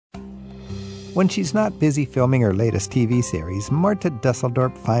When she's not busy filming her latest TV series, Marta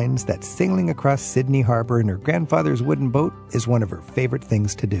Dusseldorp finds that sailing across Sydney Harbor in her grandfather's wooden boat is one of her favorite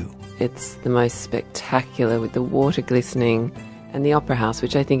things to do. It's the most spectacular, with the water glistening, and the Opera House,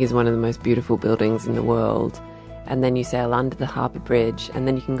 which I think is one of the most beautiful buildings in the world. And then you sail under the harbour bridge, and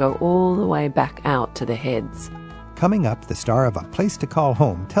then you can go all the way back out to the heads. Coming up, the star of A Place to Call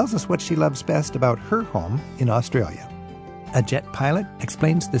Home tells us what she loves best about her home in Australia. A jet pilot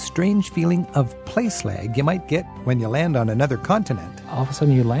explains the strange feeling of place lag you might get when you land on another continent. All of a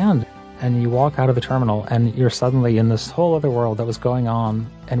sudden you land and you walk out of the terminal and you're suddenly in this whole other world that was going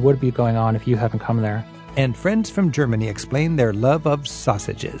on and would be going on if you hadn't come there. And friends from Germany explain their love of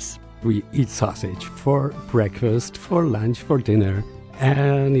sausages. We eat sausage for breakfast, for lunch, for dinner,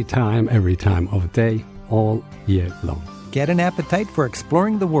 anytime, every time of day, all year long. Get an appetite for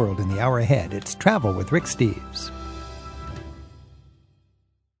exploring the world in the hour ahead. It's Travel with Rick Steves.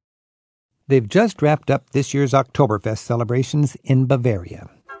 They've just wrapped up this year's Oktoberfest celebrations in Bavaria.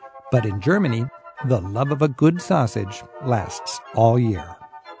 But in Germany, the love of a good sausage lasts all year.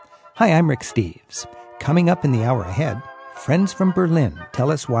 Hi, I'm Rick Steves. Coming up in the hour ahead, friends from Berlin tell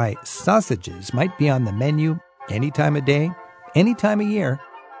us why sausages might be on the menu any time of day, any time of year,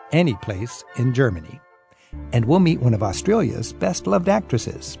 any place in Germany. And we'll meet one of Australia's best-loved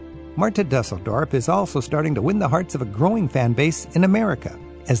actresses. Marta Dusseldorp is also starting to win the hearts of a growing fan base in America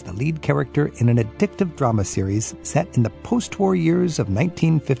as the lead character in an addictive drama series set in the post-war years of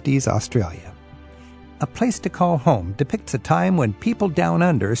 1950s Australia. A Place to Call Home depicts a time when people down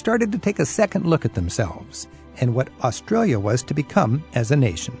under started to take a second look at themselves and what Australia was to become as a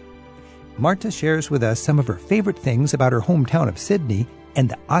nation. Marta shares with us some of her favorite things about her hometown of Sydney and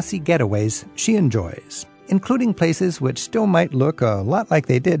the Aussie getaways she enjoys, including places which still might look a lot like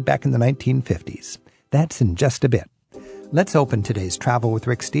they did back in the 1950s. That's in just a bit. Let's open today's Travel with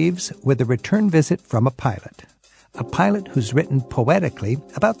Rick Steves with a return visit from a pilot who's written poetically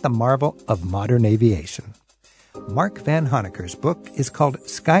about the marvel of modern aviation. Mark Van Honecker's book is called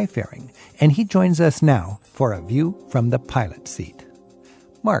Skyfaring, and he joins us now for a view from the pilot seat.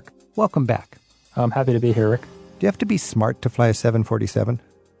 Mark, welcome back. I'm happy to be here, Rick. Do you have to be smart to fly a 747?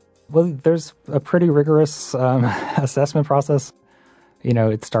 Well, there's a pretty rigorous assessment process. You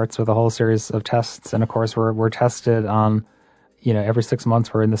know, it starts with a whole series of tests, and of course we're tested on, every 6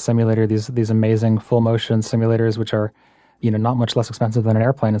 months we're in the simulator, these amazing full motion simulators, which are, not much less expensive than an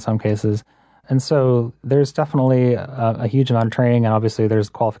airplane in some cases. And so there's definitely a huge amount of training, and obviously there's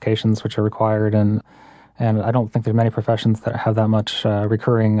qualifications which are required, and I don't think there are many professions that have that much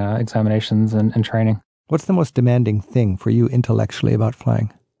recurring examinations and training. What's the most demanding thing for you intellectually about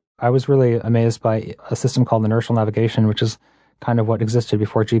flying? I was really amazed by a system called inertial navigation, which is kind of what existed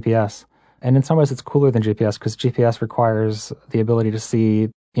before GPS. And in some ways it's cooler than GPS because GPS requires the ability to see,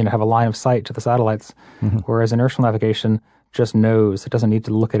 have a line of sight to the satellites, whereas inertial navigation just knows. It doesn't need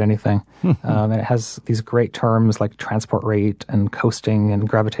to look at anything. And it has these great terms like transport rate and coasting and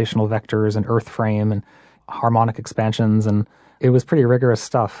gravitational vectors and earth frame and harmonic expansions. And it was pretty rigorous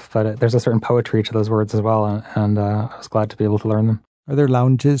stuff, but there's a certain poetry to those words as well. And I was glad to be able to learn them. Are there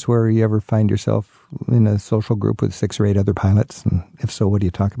lounges where you ever find yourself in a social group with 6 or 8 other pilots? And if so, what do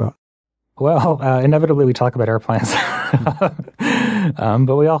you talk about? Well, inevitably we talk about airplanes,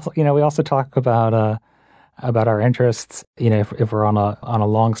 but we also talk about our interests. If we're on a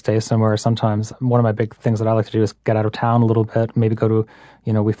long stay somewhere, sometimes one of my big things that I like to do is get out of town a little bit. Maybe go to,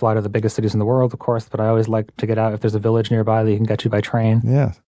 we fly to the biggest cities in the world, of course, but I always like to get out if there's a village nearby that you can get to by train.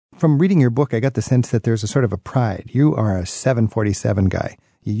 Yeah. From reading your book, I got the sense that there's a sort of a pride. You are a 747 guy.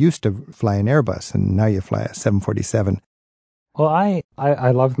 You used to fly an Airbus, and now you fly a 747. Well, I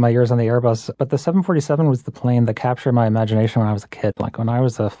loved my years on the Airbus, but the 747 was the plane that captured my imagination when I was a kid. Like when I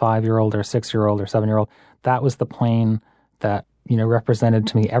was a 5-year-old or 6-year-old or 7-year-old, that was the plane that, represented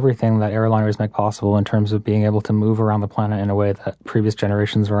to me everything that airliners make possible in terms of being able to move around the planet in a way that previous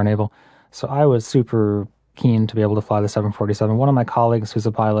generations were unable. So I was super keen to be able to fly the 747. One of my colleagues who's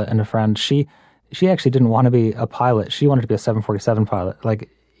a pilot and a friend, she actually didn't want to be a pilot. She wanted to be a 747 pilot. Like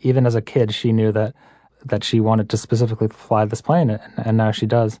even as a kid, she knew that she wanted to specifically fly this plane, and now she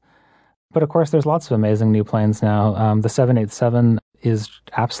does. But of course, there's lots of amazing new planes now. The 787 is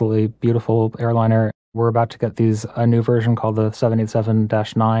absolutely beautiful airliner. We're about to get a new version called the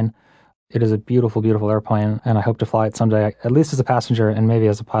 787-9. It is a beautiful, beautiful airplane, and I hope to fly it someday, at least as a passenger and maybe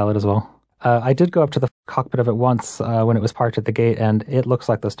as a pilot as well. I did go up to the cockpit of it once when it was parked at the gate, and it looks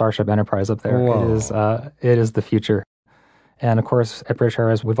like the Starship Enterprise up there. Whoa. It is the future. And of course, at British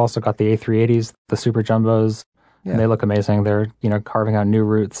Airways, we've also got the A380s, the Super Jumbos, And they look amazing. They're, carving out new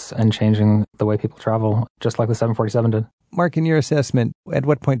routes and changing the way people travel, just like the 747 did. Mark, in your assessment, at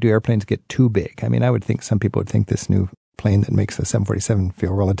what point do airplanes get too big? I mean, I would think some people would think this new plane that makes the 747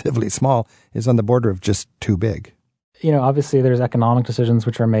 feel relatively small is on the border of just too big. Obviously there's economic decisions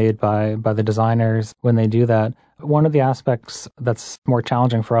which are made by the designers when they do that. One of the aspects that's more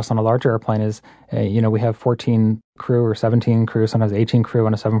challenging for us on a larger airplane is, we have 14 crew or 17 crew, sometimes 18 crew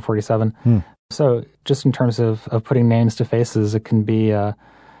on a 747. So just in terms of putting names to faces, it can be, it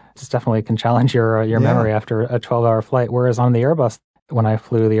definitely can challenge your memory after a 12-hour flight. Whereas on the Airbus, when I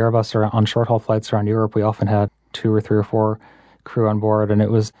flew the Airbus or on short-haul flights around Europe, we often had 2 or 3 or 4 crew on board, and it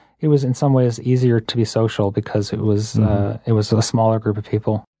was in some ways easier to be social because it was a smaller group of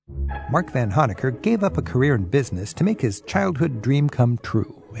people. Mark Van Honecker gave up a career in business to make his childhood dream come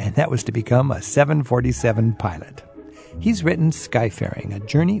true, and that was to become a 747 pilot. He's written Skyfaring, a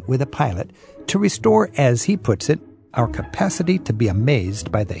journey with a pilot, to restore, as he puts it, our capacity to be amazed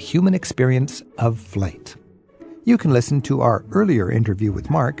by the human experience of flight. You can listen to our earlier interview with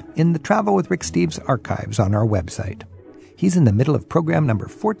Mark in the Travel with Rick Steves archives on our website. He's in the middle of program number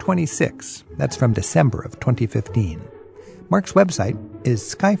 426. That's from December of 2015. Mark's website is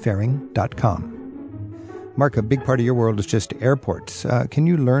skyfaring.com. Mark, a big part of your world is just airports. Can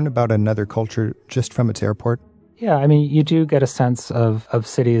you learn about another culture just from its airport? Yeah, I mean, you do get a sense of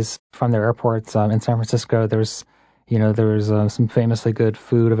cities from their airports. In San Francisco, there's some famously good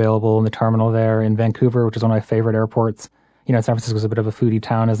food available in the terminal there. In Vancouver, which is one of my favorite airports, San Francisco is a bit of a foodie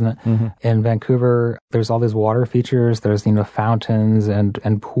town, isn't it? Mm-hmm. In Vancouver, there's all these water features. There's, fountains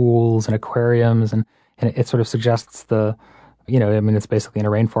and pools and aquariums. And it sort of suggests it's basically in a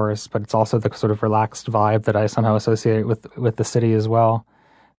rainforest, but it's also the sort of relaxed vibe that I somehow associate with the city as well.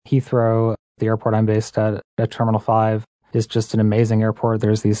 Heathrow, the airport I'm based at Terminal 5, is just an amazing airport.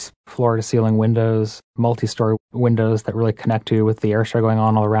 There's these floor-to-ceiling windows, multi-story windows that really connect you with the air show going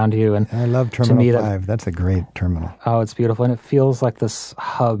on all around you. And I love Terminal 5. That's a great terminal. Oh, it's beautiful. And it feels like this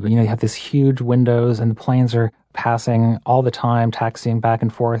hub. You have these huge windows, and the planes are passing all the time, taxiing back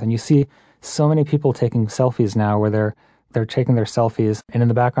and forth. And you see so many people taking selfies now where they're taking their selfies, and in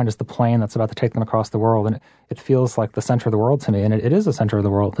the background is the plane that's about to take them across the world. And it feels like the center of the world to me. And it is the center of the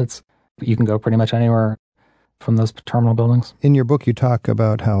world. You can go pretty much anywhere from those terminal buildings. In your book, you talk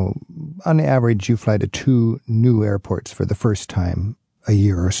about how, on average, you fly to 2 new airports for the first time a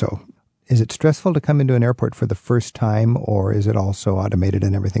year or so. Is it stressful to come into an airport for the first time, or is it also automated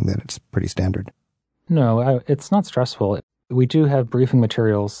and everything that it's pretty standard? No, it's not stressful. We do have briefing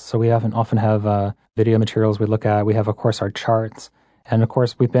materials, so we often have video materials we look at. We have, of course, our charts. And, of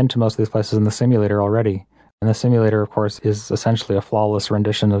course, we've been to most of these places in the simulator already. And the simulator, of course, is essentially a flawless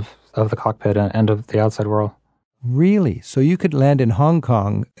rendition of the cockpit and of the outside world. Really? So you could land in Hong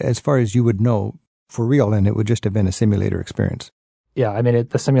Kong, as far as you would know, for real, and it would just have been a simulator experience? Yeah, I mean,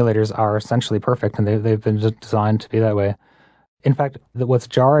 the simulators are essentially perfect, and they've been designed to be that way. In fact, what's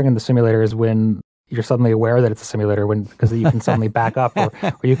jarring in the simulator is when you're suddenly aware that it's a simulator, because you can suddenly back up, or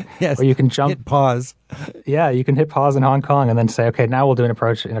you can jump. Hit pause. Yeah, you can hit pause in Hong Kong and then say, okay, now we'll do an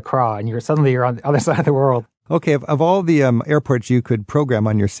approach in Accra, and you're on the other side of the world. Okay, of all the airports you could program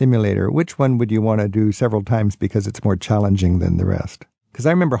on your simulator, which one would you want to do several times because it's more challenging than the rest? Because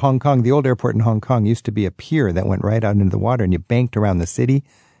I remember Hong Kong, the old airport in Hong Kong used to be a pier that went right out into the water, and you banked around the city,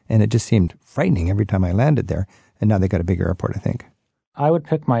 and it just seemed frightening every time I landed there. And now they got a bigger airport, I think. I would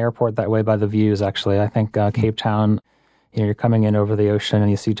pick my airport that way by the views, actually. I think Cape Town, you're coming in over the ocean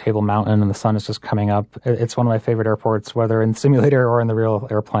and you see Table Mountain and the sun is just coming up. It's one of my favorite airports, whether in simulator or in the real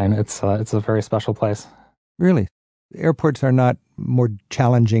airplane. It's a very special place. Really? Airports are not more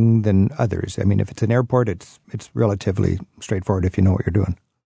challenging than others. I mean, if it's an airport, it's relatively straightforward if you know what you're doing.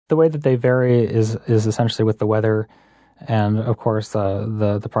 The way that they vary is essentially with the weather and, of course,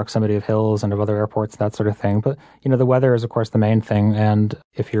 the proximity of hills and of other airports, that sort of thing. But, the weather is, of course, the main thing. And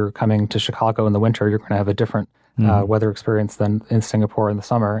if you're coming to Chicago in the winter, you're going to have a different weather experience than in Singapore in the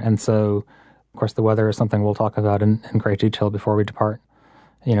summer. And so, of course, the weather is something we'll talk about in great detail before we depart.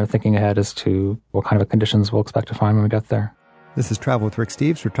 Thinking ahead as to what kind of conditions we'll expect to find when we get there. This is Travel with Rick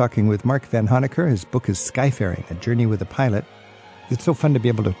Steves. We're talking with Mark Van Honecker. His book is Skyfaring, A Journey with a Pilot. It's so fun to be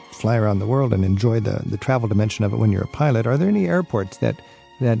able to fly around the world and enjoy the travel dimension of it when you're a pilot. Are there any airports that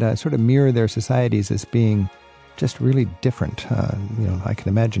sort of mirror their societies as being just really different? I can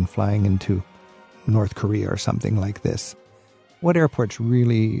imagine flying into North Korea or something like this. What airports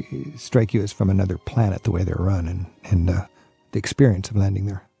really strike you as from another planet, the way they're run and the experience of landing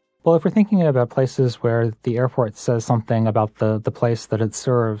there? Well, if we're thinking about places where the airport says something about the place that it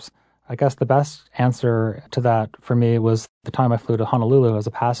serves, I guess the best answer to that for me was the time I flew to Honolulu as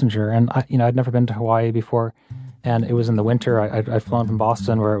a passenger. And I'd never been to Hawaii before. And it was in the winter. I'd flown from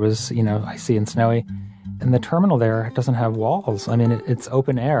Boston where it was, icy and snowy. And the terminal there doesn't have walls. I mean, it's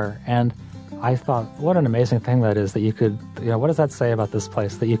open air. And I thought, what an amazing thing that is, that you could, what does that say about this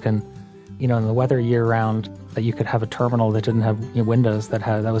place? That you can, in the weather year round, that you could have a terminal that didn't have windows,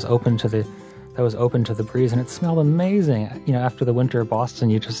 that was open to the breeze, and it smelled amazing. After the winter of Boston,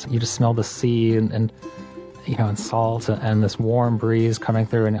 you just smell the sea and salt and this warm breeze coming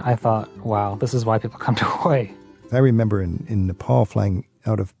through. And I thought, wow, this is why people come to Hawaii. I remember in Nepal flying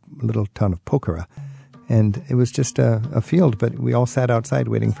out of a little town of Pokhara, and it was just a field, but we all sat outside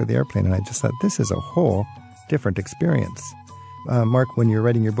waiting for the airplane, and I just thought, this is a whole different experience. Mark, when you were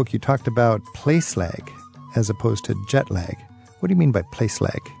writing your book, you talked about place lag as opposed to jet lag. What do you mean by place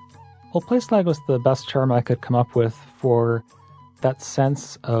lag? Well, place lag was the best term I could come up with for that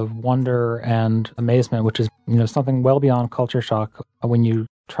sense of wonder and amazement, which is, something well beyond culture shock when you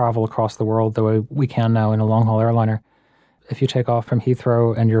travel across the world the way we can now in a long-haul airliner. If you take off from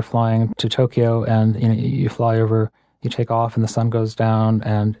Heathrow and you're flying to Tokyo and you fly over, you take off and the sun goes down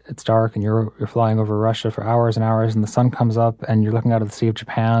and it's dark and you're flying over Russia for hours and hours and the sun comes up and you're looking out at the Sea of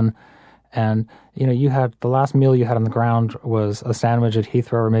Japan, and you had the last meal you had on the ground was a sandwich at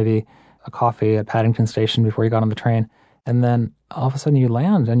Heathrow or maybe a coffee at Paddington Station before you got on the train, and then all of a sudden you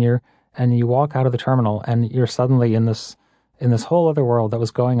land and you walk out of the terminal and you're suddenly in this whole other world that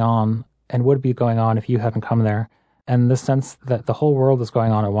was going on and would be going on if you hadn't come there. And this sense that the whole world is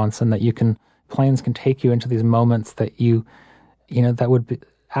going on at once, and that planes can take you into these moments that that would be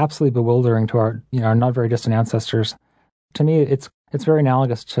absolutely bewildering to our not very distant ancestors. To me, it's very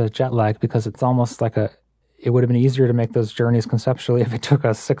analogous to jet lag, because it's almost like it would have been easier to make those journeys conceptually if it took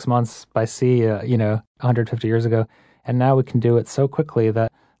us 6 months by sea, 150 years ago. And now we can do it so quickly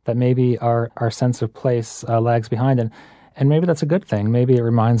that maybe our sense of place lags behind. And maybe that's a good thing. Maybe it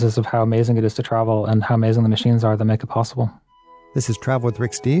reminds us of how amazing it is to travel and how amazing the machines are that make it possible. This is Travel with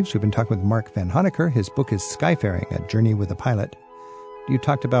Rick Steves. We've been talking with Mark Van Honecker. His book is Skyfaring, A Journey with a Pilot. You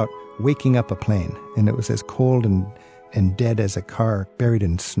talked about waking up a plane, and it was as cold and dead as a car buried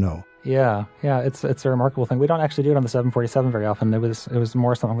in snow. Yeah, it's a remarkable thing. We don't actually do it on the 747 very often. It was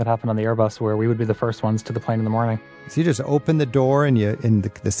more something that happened on the Airbus, where we would be the first ones to the plane in the morning. So you just open the door and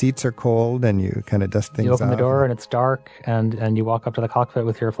the seats are cold and you kind of dust things off. You open the door and it's dark and you walk up to the cockpit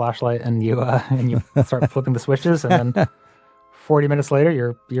with your flashlight and you start flipping the switches, and then 40 minutes later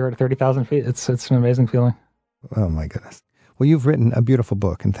you're at 30,000 feet. It's an amazing feeling. Oh my goodness. Well, you've written a beautiful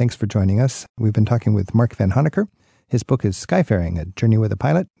book, and thanks for joining us. We've been talking with Mark Van Honecker. His book is Skyfaring, A Journey with a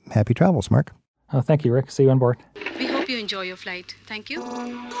Pilot. Happy travels, Mark. Oh, thank you, Rick. See you on board. We hope you enjoy your flight. Thank you.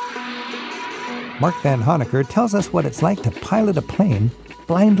 Mark Van Honecker tells us what it's like to pilot a plane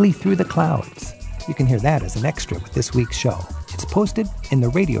blindly through the clouds. You can hear that as an extra with this week's show. It's posted in the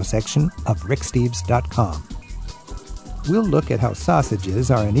radio section of ricksteves.com. We'll look at how sausages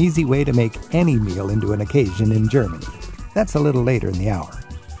are an easy way to make any meal into an occasion in Germany. That's a little later in the hour.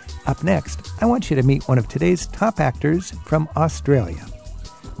 Up next, I want you to meet one of today's top actors from Australia.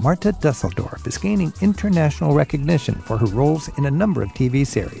 Marta Dusseldorp is gaining international recognition for her roles in a number of TV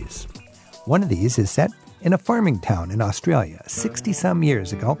series. One of these is set in a farming town in Australia 60-some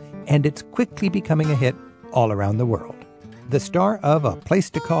years ago, and it's quickly becoming a hit all around the world. The star of A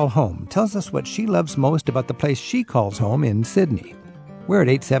Place to Call Home tells us what she loves most about the place she calls home in Sydney. We're at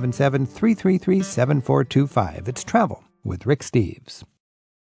 877-333-7425. It's Travel with Rick Steves.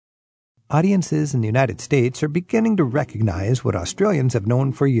 Audiences in the United States are beginning to recognize what Australians have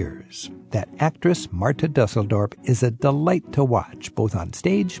known for years. That actress Marta Dusseldorp is a delight to watch, both on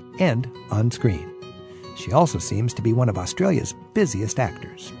stage and on screen. She also seems to be one of Australia's busiest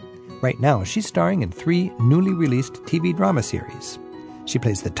actors. Right now, she's starring in 3 newly released TV drama series. She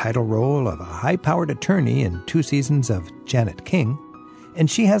plays the title role of a high-powered attorney in 2 seasons of Janet King,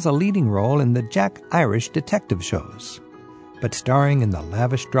 and she has a leading role in the Jack Irish detective shows. But starring in the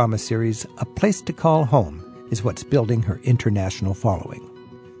lavish drama series A Place to Call Home is what's building her international following.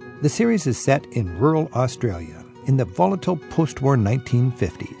 The series is set in rural Australia in the volatile post-war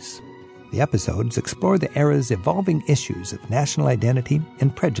 1950s. The episodes explore the era's evolving issues of national identity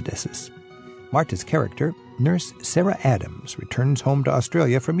and prejudices. Marta's character, Nurse Sarah Adams, returns home to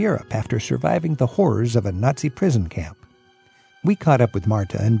Australia from Europe after surviving the horrors of a Nazi prison camp. We caught up with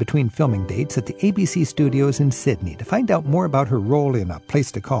Marta in between filming dates at the ABC studios in Sydney to find out more about her role in A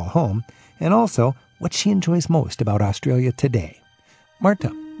Place to Call Home, and also what she enjoys most about Australia today.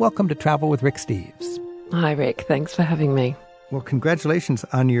 Marta, welcome to Travel with Rick Steves. Hi, Rick. Thanks for having me. Well, congratulations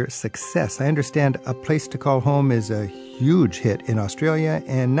on your success. I understand A Place to Call Home is a huge hit in Australia,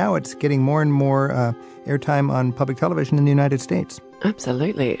 and now it's getting more and more airtime on public television in the United States.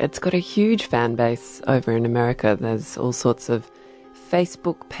 Absolutely. It's got a huge fan base over in America. There's all sorts of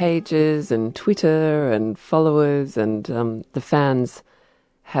Facebook pages and Twitter and followers, and the fans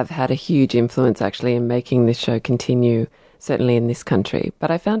have had a huge influence actually in making this show continue, certainly in this country.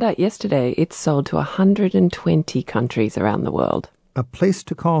 But I found out yesterday it's sold to 120 countries around the world. A place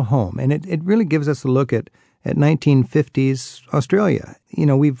to call home. And it really gives us a look at 1950s Australia. You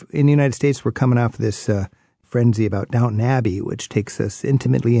know, in the United States, we're coming off this frenzy about Downton Abbey, which takes us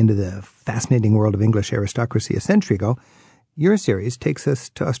intimately into the fascinating world of English aristocracy a century ago. Your series takes us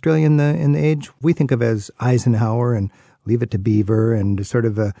to Australia in the age we think of as Eisenhower and Leave It to Beaver, and sort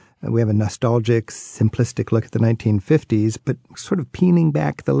of we have a nostalgic, simplistic look at the 1950s, but sort of peeling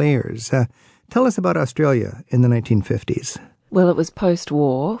back the layers. Tell us about Australia in the 1950s. Well, it was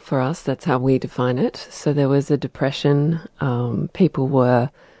post-war for us. That's how we define it. So there was a depression. People were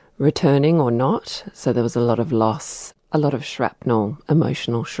returning or not. So there was a lot of loss, a lot of shrapnel,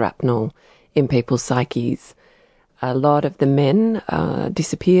 emotional shrapnel in people's psyches. A lot of the men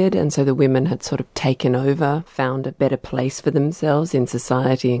disappeared, and so the women had sort of taken over, found a better place for themselves in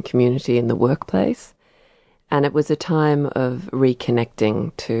society and community in the workplace. And it was a time of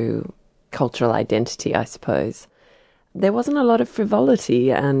reconnecting to cultural identity, I suppose. There wasn't a lot of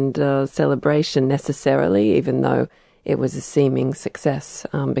frivolity and celebration necessarily, even though it was a seeming success,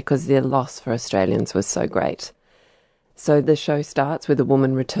 because the loss for Australians was so great. So the show starts with a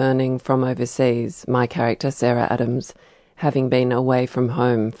woman returning from overseas, my character, Sarah Adams, having been away from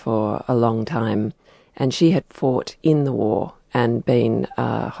home for a long time. And she had fought in the war and been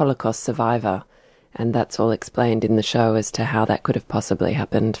a Holocaust survivor. And that's all explained in the show as to how that could have possibly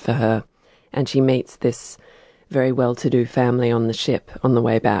happened for her. And she meets this very well-to-do family on the ship on the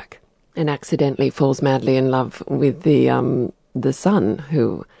way back and accidentally falls madly in love with the son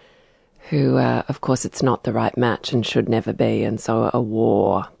who of course, it's not the right match and should never be. And so a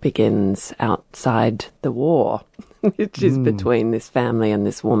war begins outside the war, which is between this family and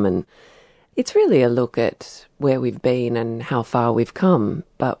this woman. It's really a look at where we've been and how far we've come.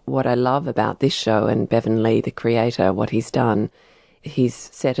 But what I love about this show, and Bevan Lee, the creator, what he's done, he's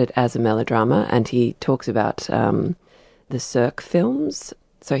set it as a melodrama, and he talks about the Cirque films.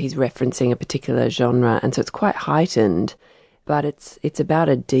 So he's referencing a particular genre, and so it's quite heightened. But it's about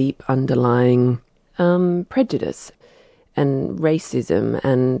a deep underlying prejudice and racism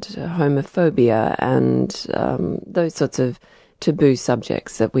and homophobia and those sorts of taboo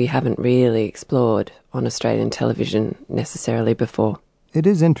subjects that we haven't really explored on Australian television necessarily before. It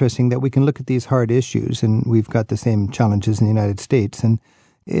is interesting that we can look at these hard issues, and we've got the same challenges in the United States, and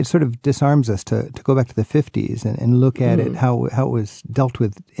it sort of disarms us to go back to the 50s and look at it, how it was dealt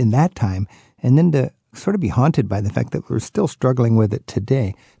with in that time, and then to sort of be haunted by the fact that we're still struggling with it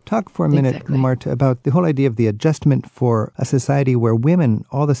today. Talk for a minute, Marta, about the whole idea of the adjustment for a society where women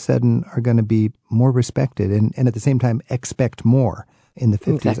all of a sudden are going to be more respected and at the same time expect more in the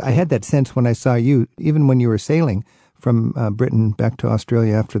 50s. Exactly. I had that sense when I saw you, even when you were sailing from Britain back to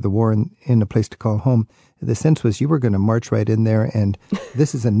Australia after the war in a place to call home. The sense was you were going to march right in there, and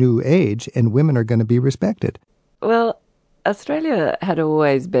this is a new age, and women are going to be respected. Well, Australia had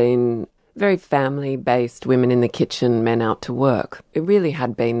always been very family-based, women in the kitchen, men out to work. It really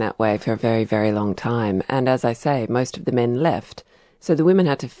had been that way for a very, very long time. And as I say, most of the men left. So the women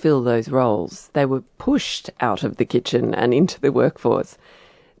had to fill those roles. They were pushed out of the kitchen and into the workforce.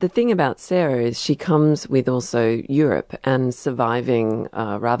 The thing about Sarah is she comes with also Europe, and surviving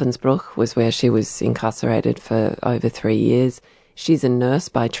Ravensbrück was where she was incarcerated for over 3 years. She's a nurse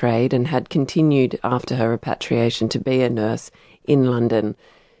by trade and had continued after her repatriation to be a nurse in London.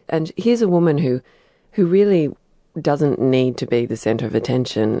 And here's a woman who really doesn't need to be the centre of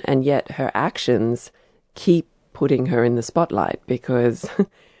attention, and yet her actions keep putting her in the spotlight because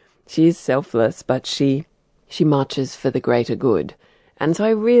she is selfless, but she marches for the greater good. And so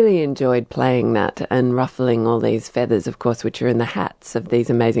I really enjoyed playing that and ruffling all these feathers, of course, which are in the hats of these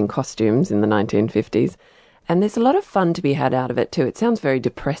amazing costumes in the 1950s. And there's a lot of fun to be had out of it too. It sounds very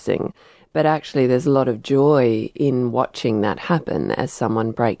depressing, but actually there's a lot of joy in watching that happen as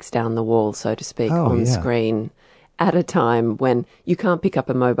someone breaks down the wall, so to speak, on screen at a time when you can't pick up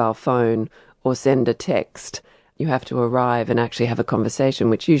a mobile phone or send a text. You have to arrive and actually have a conversation,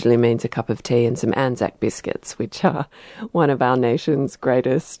 which usually means a cup of tea and some Anzac biscuits, which are one of our nation's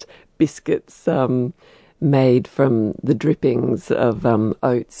greatest biscuits, made from the drippings of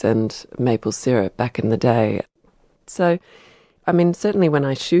oats and maple syrup back in the day. So, I mean, certainly when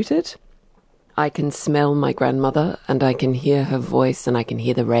I shoot it, I can smell my grandmother and I can hear her voice and I can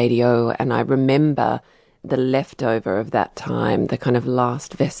hear the radio, and I remember the leftover of that time, the kind of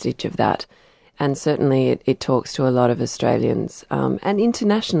last vestige of that. And certainly it talks to a lot of Australians, and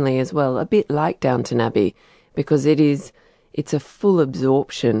internationally as well, a bit like Downton Abbey, because it's a full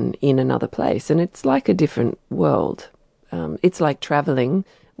absorption in another place, and it's like a different world. It's like travelling.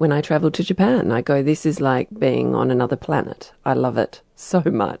 When I travel to Japan, I go, this is like being on another planet. I love it so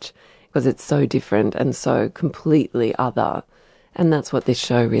much because it's so different and so completely other. And that's what this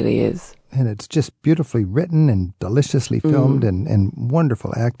show really is. And it's just beautifully written and deliciously filmed and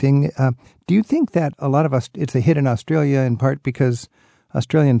wonderful acting. Do you think that a lot of us, it's a hit in Australia in part because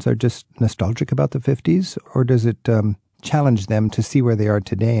Australians are just nostalgic about the 50s, or does it challenge them to see where they are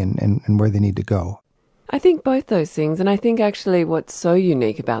today and where they need to go? I think both those things, and I think actually what's so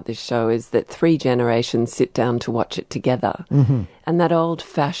unique about this show is that 3 generations sit down to watch it together. Mm-hmm. And that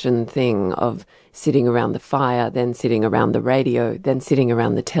old-fashioned thing of sitting around the fire, then sitting around the radio, then sitting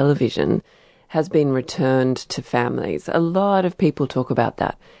around the television has been returned to families. A lot of people talk about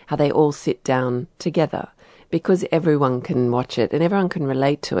that, how they all sit down together because everyone can watch it and everyone can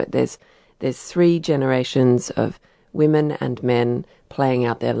relate to it. There's 3 generations of women and men playing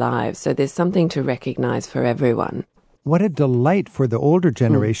out their lives. So there's something to recognize for everyone. What a delight for the older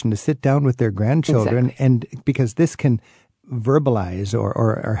generation to sit down with their grandchildren, Exactly. and because this can verbalize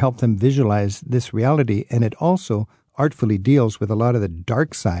or help them visualize this reality, and it also artfully deals with a lot of the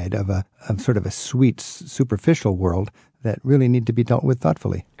dark side of sort of a sweet, superficial world that really need to be dealt with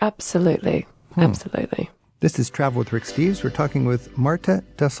thoughtfully. Absolutely. Absolutely. This is Travel with Rick Steves. We're talking with Marta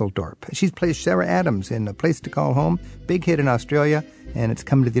Dusseldorp. She plays Sarah Adams in A Place to Call Home, big hit in Australia, and it's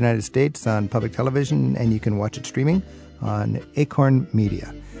come to the United States on public television, and you can watch it streaming on Acorn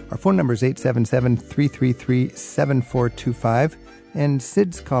Media. Our phone number is 877-333-7425, and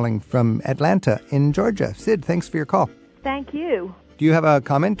Sid's calling from Atlanta in Georgia. Sid, thanks for your call. Thank you. Do you have a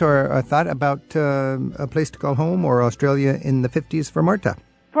comment or a thought about A Place to Call Home or Australia in the 50s for Marta?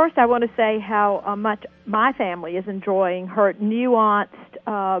 First, I want to say how much my family is enjoying her nuanced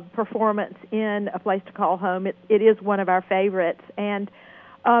performance in A Place to Call Home. It is one of our favorites. And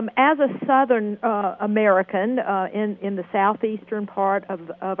as a Southern American in the southeastern part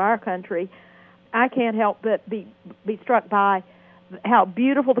of our country, I can't help but be struck by how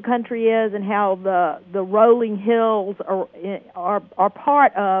beautiful the country is and how the rolling hills are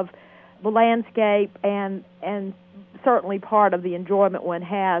part of the landscape and certainly part of the enjoyment one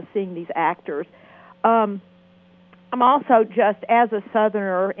has seeing these actors. I'm also, just as a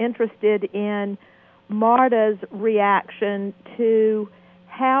Southerner, interested in Marta's reaction to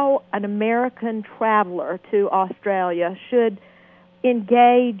how an American traveler to Australia should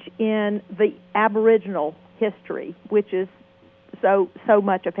engage in the Aboriginal history, which is so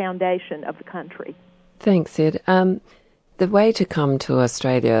much a foundation of the country. Thanks, Sid. The way to come to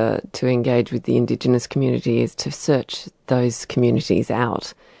Australia to engage with the Indigenous community is to search those communities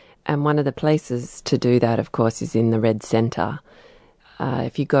out. And one of the places to do that, of course, is in the Red Centre.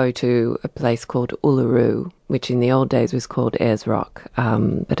 If you go to a place called Uluru, which in the old days was called Ayers Rock,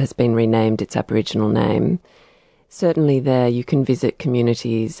 but has been renamed its Aboriginal name, certainly there you can visit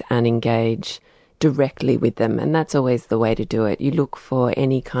communities and engage directly with them. And that's always the way to do it. You look for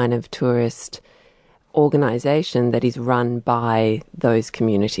any kind of tourist organisation that is run by those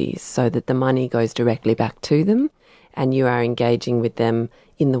communities so that the money goes directly back to them and you are engaging with them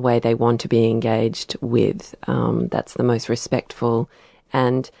in the way they want to be engaged with. That's the most respectful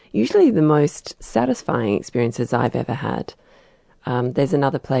and usually the most satisfying experiences I've ever had. There's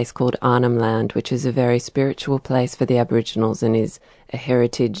another place called Arnhem Land, which is a very spiritual place for the Aboriginals and is a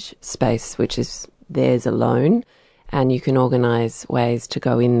heritage space which is theirs alone, and you can organise ways to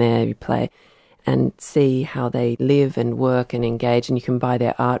go in there, you play and see how they live and work and engage, and you can buy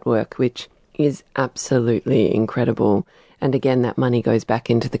their artwork, which is absolutely incredible. And again, that money goes back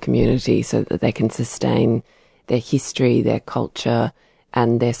into the community so that they can sustain their history, their culture,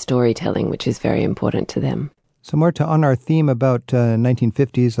 and their storytelling, which is very important to them. So, Marta, on our theme about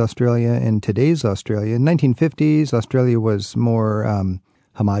 1950s Australia and today's Australia, in 1950s, Australia was more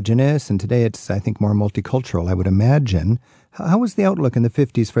homogenous, and today it's, I think, more multicultural, I would imagine. How was the outlook in the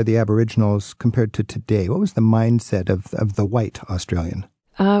 50s for the Aboriginals compared to today? What was the mindset of the white Australian?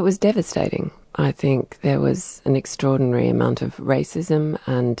 It was devastating. I think there was an extraordinary amount of racism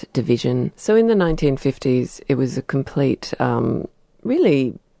and division. So in the 1950s, it was a complete,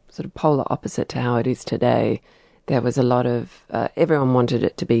 really sort of polar opposite to how it is today. There was a lot of, everyone wanted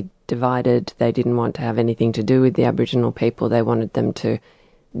it to be divided. They didn't want to have anything to do with the Aboriginal people. They wanted them to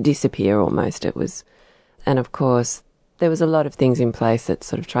disappear almost. It was, and of course, there was a lot of things in place that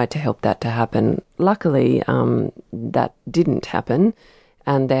sort of tried to help that to happen. Luckily, that didn't happen,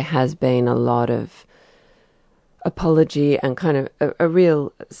 and there has been a lot of apology and kind of a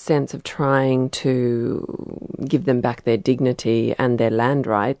real sense of trying to give them back their dignity and their land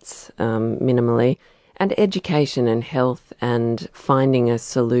rights, minimally, and education and health and finding a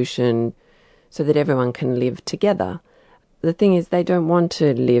solution so that everyone can live together. The thing is, they don't want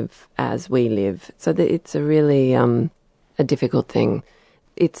to live as we live, so that it's a really a difficult thing.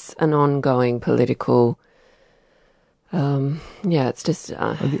 It's an ongoing political. It's just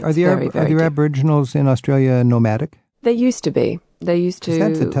are the Aboriginals in Australia nomadic? They used to be. They used to.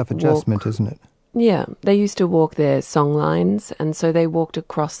 That's a tough adjustment, isn't it? Yeah, they used to walk their song lines, and so they walked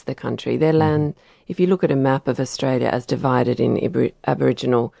across the country. Their land, if you look at a map of Australia as divided in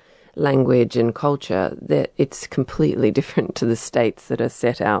Aboriginal language and culture, it's completely different to the states that are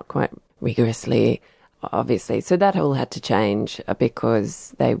set out quite rigorously, obviously. So that all had to change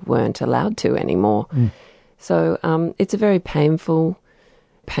because they weren't allowed to anymore. So it's a very painful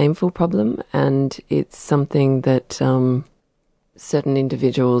problem, and it's something that certain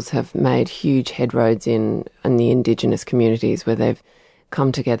individuals have made huge headroads in the Indigenous communities where they've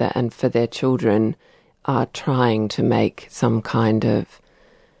come together and for their children are trying to make some kind of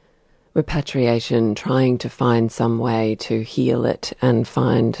repatriation, trying to find some way to heal it and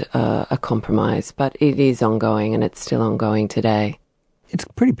find a compromise. But it is ongoing, and it's still ongoing today. It's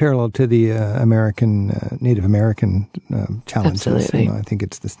pretty parallel to the Native American challenges. Absolutely. I think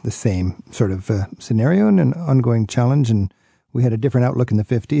it's the same sort of scenario and an ongoing challenge. And we had a different outlook in the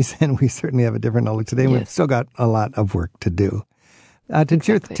 50s, and we certainly have a different outlook today. Yes. We've still got a lot of work to do. To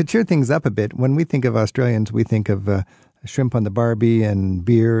cheer things up a bit, when we think of Australians, we think of shrimp on the barbie and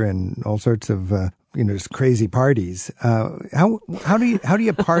beer and all sorts of just crazy parties. How do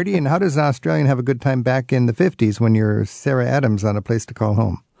you party, and how does an Australian have a good time back in the 50s when you're Sarah Adams on A Place to Call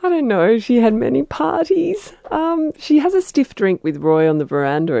Home? I don't know. She had many parties. She has a stiff drink with Roy on the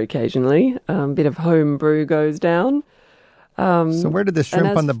veranda occasionally. A bit of home brew goes down. So where did the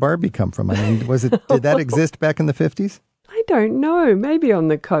shrimp on the barbie come from? I mean, did that exist back in the 50s? I don't know. Maybe on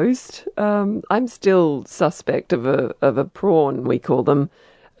the coast. I'm still suspect of a prawn, we call them,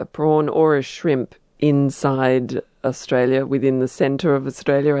 a prawn or a shrimp inside Australia, within the centre of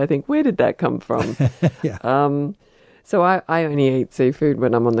Australia. I think, where did that come from? Yeah. So I only eat seafood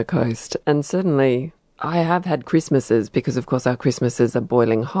when I'm on the coast. And certainly I have had Christmases, because of course our Christmases are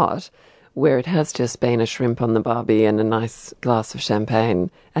boiling hot, where it has just been a shrimp on the barbie and a nice glass of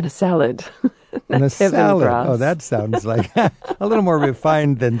champagne and a salad. And a salad. Oh, that sounds like a little more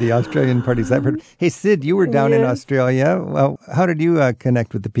refined than the Australian parties I've heard. Hey, Sid, you were down in Australia. Well, how did you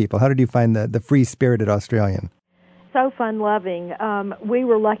connect with the people? How did you find the free-spirited Australian? So fun-loving. We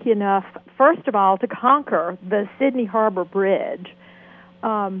were lucky enough, first of all, to conquer the Sydney Harbour Bridge.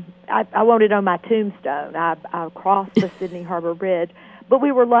 I want it on my tombstone. I crossed the Sydney Harbour Bridge. But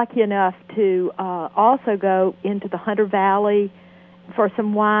we were lucky enough to also go into the Hunter Valley for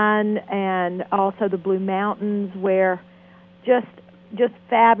some wine, and also the Blue Mountains, where just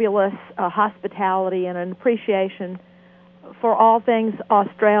fabulous hospitality and an appreciation for all things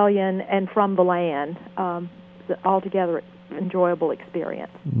Australian and from the land. Altogether enjoyable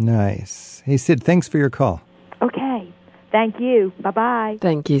experience. Nice. Hey, Sid, thanks for your call. Okay. Thank you. Bye-bye.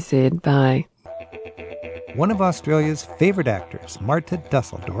 Thank you, Sid. Bye. One of Australia's favorite actors, Marta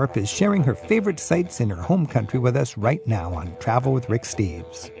Dusseldorp, is sharing her favorite sights in her home country with us right now on Travel with Rick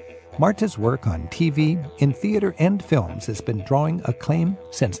Steves. Marta's work on TV, in theater, and films has been drawing acclaim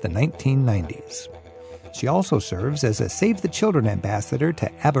since the 1990s. She also serves as a Save the Children ambassador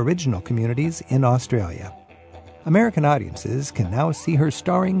to Aboriginal communities in Australia. American audiences can now see her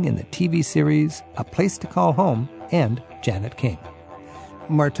starring in the TV series A Place to Call Home and Janet King.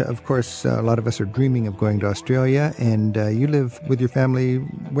 Marta, of course, a lot of us are dreaming of going to Australia, and you live with your family.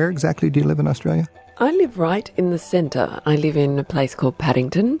 Where exactly do you live in Australia? I live right in the centre. I live in a place called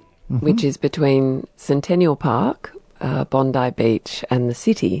Paddington, which is between Centennial Park, Bondi Beach, and the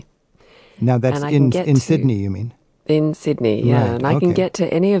city. Now that's in Sydney, you mean? In Sydney, yeah. Right, and I can get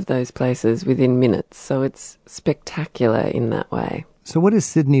to any of those places within minutes, so it's spectacular in that way. So what is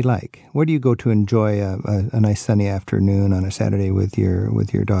Sydney like? Where do you go to enjoy a nice sunny afternoon on a Saturday with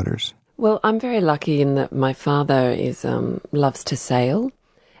your daughters? Well, I'm very lucky in that my father loves to sail.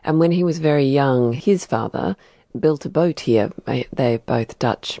 And when he was very young, his father built a boat here. They're both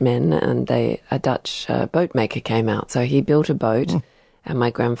Dutch men, and a Dutch boat maker came out. So he built a boat, and my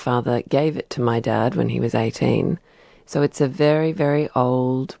grandfather gave it to my dad when he was 18. So it's a very, very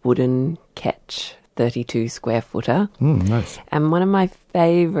old wooden ketch, 32 square footer. Nice. And one of my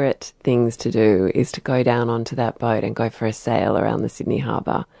favourite things to do is to go down onto that boat and go for a sail around the Sydney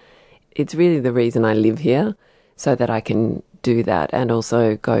Harbour. It's really the reason I live here, so that I can do that and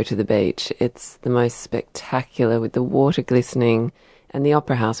also go to the beach. It's the most spectacular, with the water glistening, and the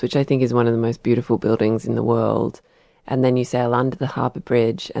Opera House, which I think is one of the most beautiful buildings in the world. And then you sail under the harbour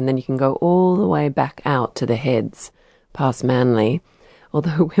bridge, and then you can go all the way back out to the Heads, past Manly.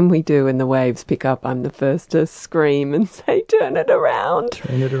 Although when we do and the waves pick up, I'm the first to scream and say, turn it around.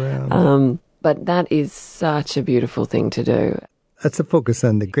 Turn it around. But that is such a beautiful thing to do. That's a focus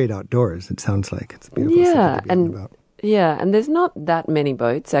on the great outdoors, it sounds like. It's a beautiful city to be out and about. Yeah, and there's not that many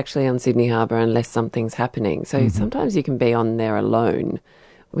boats actually on Sydney Harbour unless something's happening. So sometimes you can be on there alone,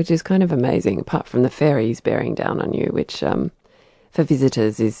 which is kind of amazing, apart from the ferries bearing down on you, which for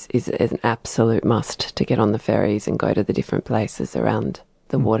visitors is an absolute must to get on the ferries and go to the different places around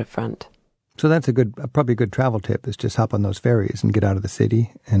the waterfront. So that's probably a good travel tip, is just hop on those ferries and get out of the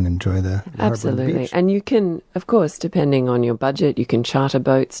city and enjoy the harbor and the beach. And you can, of course, depending on your budget, you can charter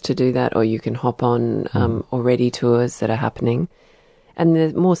boats to do that, or you can hop on already tours that are happening. And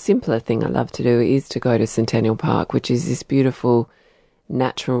the more simpler thing I love to do is to go to Centennial Park, which is this beautiful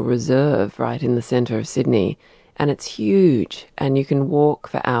natural reserve right in the centre of Sydney. And it's huge, and you can walk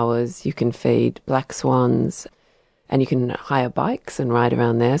for hours, you can feed black swans, and you can hire bikes and ride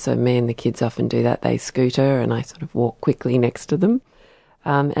around there. So me and the kids often do that. They scooter and I sort of walk quickly next to them.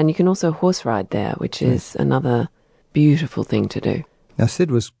 And you can also horse ride there, which is another beautiful thing to do. Now,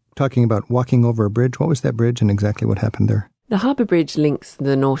 Sid was talking about walking over a bridge. What was that bridge and exactly what happened there? The Harbour Bridge links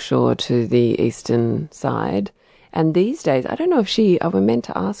the North Shore to the eastern side. And these days, I don't know if I were meant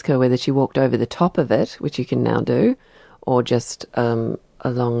to ask her whether she walked over the top of it, which you can now do, or just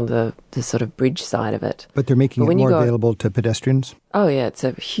along the sort of bridge side of it. But they're making it more available to pedestrians? Oh, yeah, it's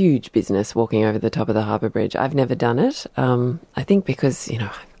a huge business walking over the top of the Harbour Bridge. I've never done it. I think because,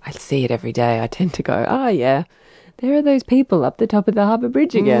 I see it every day, I tend to go, oh, yeah, there are those people up the top of the Harbour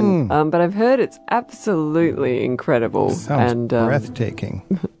Bridge again. But I've heard it's absolutely incredible. Sounds breathtaking.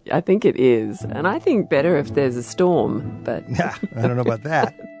 I think it is. And I think better if there's a storm, but... Yeah, I don't know about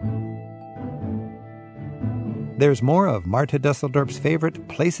that. There's more of Marta Dusseldorp's favorite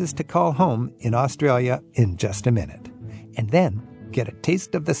places to call home in Australia in just a minute. And then get a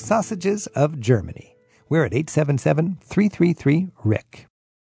taste of the sausages of Germany. We're at 877-333-RICK.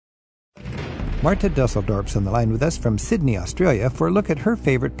 Marta Dusseldorp's on the line with us from Sydney, Australia, for a look at her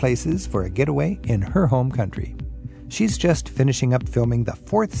favorite places for a getaway in her home country. She's just finishing up filming the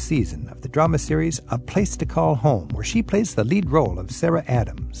 4th season of the drama series A Place to Call Home, where she plays the lead role of Sarah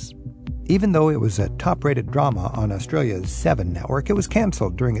Adams. Even though it was a top-rated drama on Australia's 7 network, it was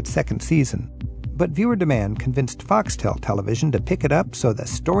cancelled during its 2nd season. But viewer demand convinced Foxtel Television to pick it up, so the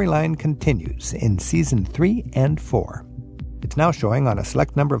storyline continues in Season 3 and 4. It's now showing on a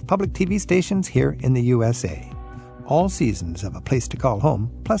select number of public TV stations here in the USA. All seasons of A Place to Call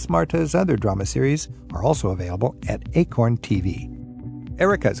Home, plus Marta's other drama series, are also available at Acorn TV.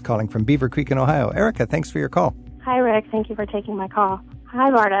 Erica is calling from Beaver Creek in Ohio. Erica, thanks for your call. Hi, Rick. Thank you for taking my call. Hi,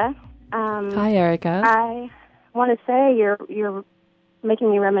 Marta. Hi, Erica. I want to say you're making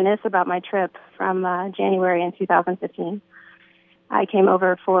me reminisce about my trip from January in 2015. I came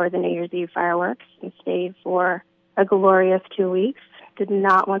over for the New Year's Eve fireworks and stayed for a glorious 2 weeks. Did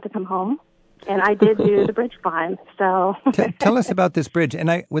not want to come home. And I did do the bridge climb. So Tell us about this bridge.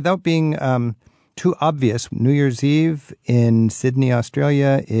 And without being too obvious, New Year's Eve in Sydney,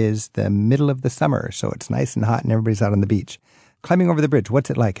 Australia is the middle of the summer. So it's nice and hot and everybody's out on the beach. Climbing over the bridge, what's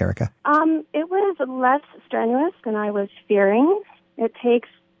it like, Erica? It was less strenuous than I was fearing. It takes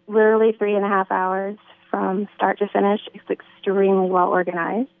literally 3.5 hours from start to finish. It's extremely well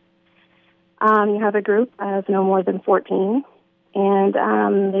organized. You have a group of no more than 14,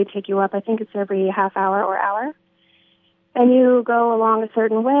 and they take you up, I think it's every half hour or hour. And you go along a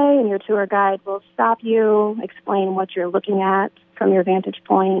certain way, and your tour guide will stop you, explain what you're looking at from your vantage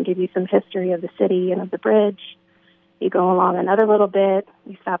point, give you some history of the city and of the bridge. You go along another little bit,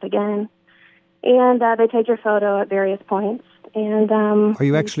 you stop again, and they take your photo at various points. And are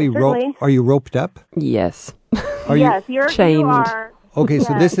you actually are you roped up? Yes. Yes, you're chained. You are. Okay,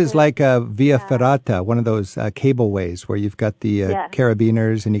 so this is like a Via Ferrata, one of those cableways where you've got the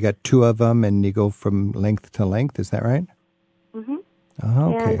carabiners and you got 2 of them and you go from length to length. Is that right? Mm-hmm.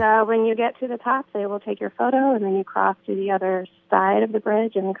 Oh, okay. And when you get to the top, they will take your photo, and then you cross to the other side of the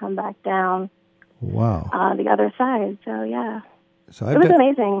bridge and come back down. Wow. The other side. So, yeah. So it was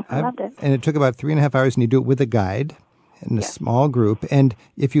amazing. I loved it. And it took about 3.5 hours, and you do it with a guide in a small group. And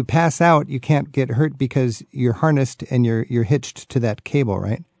if you pass out, you can't get hurt because you're harnessed and you're hitched to that cable,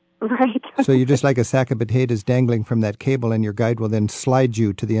 right? Right. So you're just like a sack of potatoes dangling from that cable, and your guide will then slide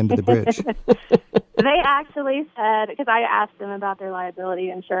you to the end of the bridge. They actually said, because I asked them about their liability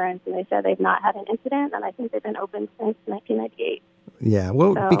insurance, and they said they've not had an incident, and I think they've been open since 1998. Yeah,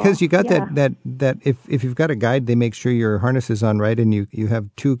 well, So, because you got yeah. that if you've got a guide, they make sure your harness is on right, and you have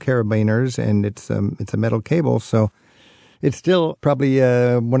 2 carabiners, and it's a metal cable, so it's still probably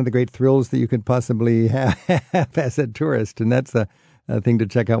one of the great thrills that you could possibly have as a tourist, and that's a thing to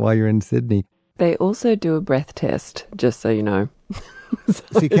check out while you're in Sydney. They also do a breath test, just so you know.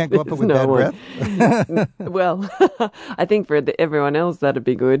 So you can't go up with bad breath? Well, I think for everyone else that'd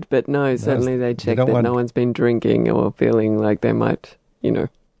be good, but no, certainly they check that no one's been drinking or feeling like they might,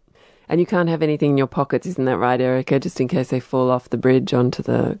 And you can't have anything in your pockets, isn't that right, Erica? Just in case they fall off the bridge onto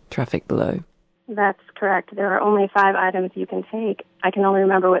the traffic below. That's correct. There are only 5 items you can take. I can only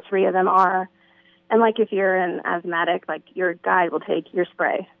remember what 3 of them are. And like if you're an asthmatic, like your guide will take your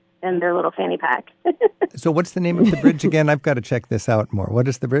spray in their little fanny pack. So what's the name of the bridge again? I've got to check this out more. What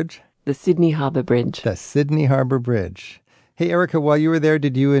is the bridge? The Sydney Harbour Bridge. The Sydney Harbour Bridge. Hey, Erica, while you were there,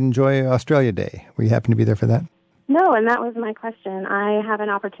 did you enjoy Australia Day? Were you happen to be there for that? No, and that was my question. I have an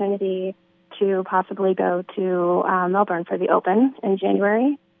opportunity to possibly go to Melbourne for the Open in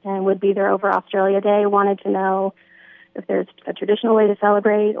January and would be there over Australia Day. Wanted to know if there's a traditional way to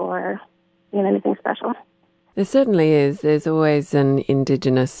celebrate or anything special. There certainly is. There's always an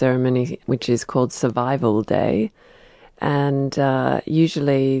Indigenous ceremony which is called Survival Day. And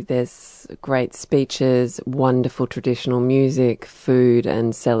usually there's great speeches, wonderful traditional music, food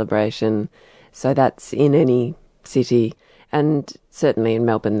and celebration. So that's in any city. And certainly in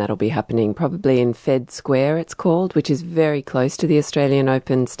Melbourne that'll be happening, probably in Fed Square it's called, which is very close to the Australian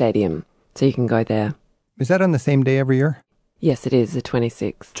Open Stadium. So you can go there. Is that on the same day every year? Yes, it is, the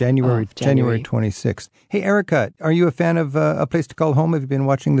 26th. January 26th. Hey, Erica, are you a fan of A Place to Call Home? Have you been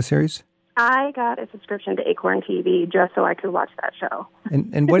watching the series? I got a subscription to Acorn TV just so I could watch that show.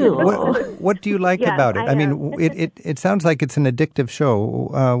 And what do you like about it? I mean, it sounds like it's an addictive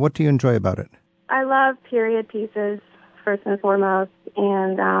show. What do you enjoy about it? I love period pieces, first and foremost,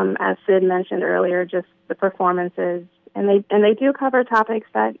 and as Sid mentioned earlier, just the performances. And they do cover topics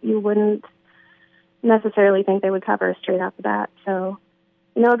that you wouldn't necessarily think they would cover straight off the bat. So,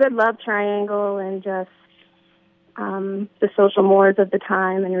 a good love triangle and just the social mores of the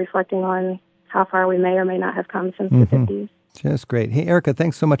time and reflecting on how far we may or may not have come since the 50s. Just great. Hey, Erica,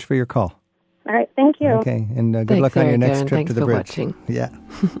 thanks so much for your call. All right, thank you. Okay, and good luck on your next trip to the bridge. Thanks for watching. Yeah.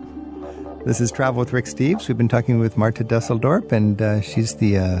 This is Travel with Rick Steves. We've been talking with Marta Dusseldorp, and she's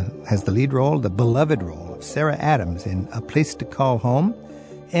has the lead role, the beloved role of Sarah Adams in A Place to Call Home.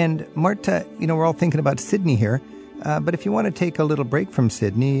 And Marta, we're all thinking about Sydney here, but if you want to take a little break from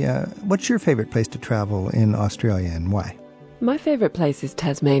Sydney, what's your favorite place to travel in Australia and why? My favorite place is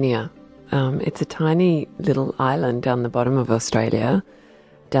Tasmania. It's a tiny little island down the bottom of Australia,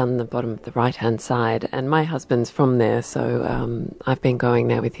 down the bottom of the right-hand side, and my husband's from there, so I've been going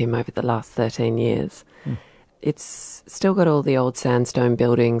there with him over the last 13 years. It's still got all the old sandstone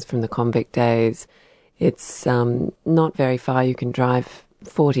buildings from the convict days. It's not very far. You can drive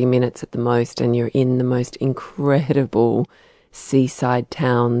 40 minutes at the most, and you're in the most incredible seaside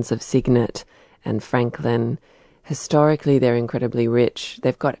towns of Cygnet and Franklin. Historically, they're incredibly rich.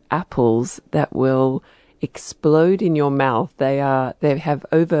 They've got apples that will explode in your mouth. They have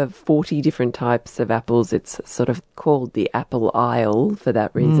over 40 different types of apples. It's sort of called the Apple Isle for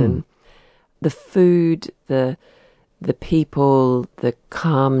that reason. The food, the people, the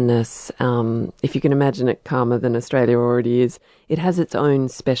calmness, if you can imagine it calmer than Australia already is, it has its own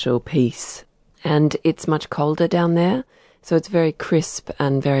special peace. And it's much colder down there, so it's very crisp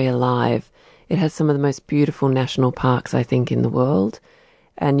and very alive. It has some of the most beautiful national parks, I think, in the world.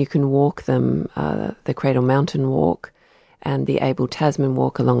 And you can walk them, the Cradle Mountain Walk and the Abel Tasman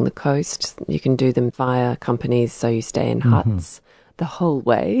Walk along the coast. You can do them via companies, so you stay in huts the whole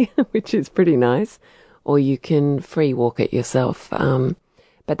way, which is pretty nice. Or you can free walk it yourself.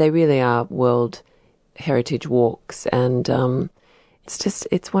 But they really are World Heritage walks, and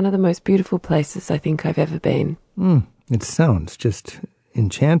it's one of the most beautiful places I think I've ever been. It sounds just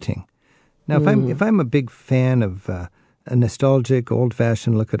enchanting. Now, if I'm a big fan of a nostalgic,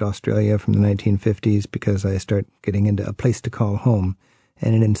 old-fashioned look at Australia from the 1950s, because I start getting into A Place to Call Home,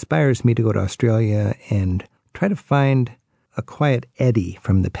 and it inspires me to go to Australia and try to find a quiet eddy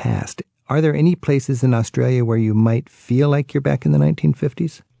from the past. Are there any places in Australia where you might feel like you're back in the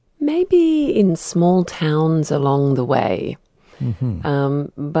 1950s? Maybe in small towns along the way,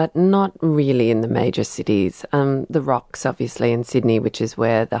 but not really in the major cities. The Rocks, obviously, in Sydney, which is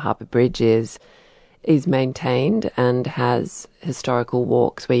where the Harbour Bridge is maintained and has historical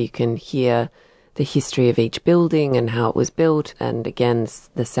walks where you can hear the history of each building and how it was built, and again,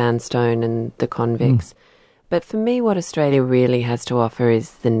 the sandstone and the convicts. But for me, what Australia really has to offer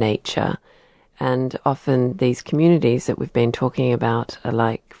is the nature. And often these communities that we've been talking about are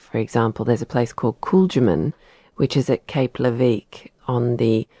like, for example, there's a place called Coolgerman, which is at Cape Leveque on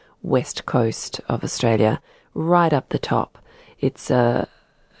the west coast of Australia, right up the top. It's an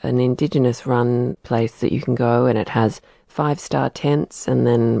Indigenous-run place that you can go, and it has 5-star tents and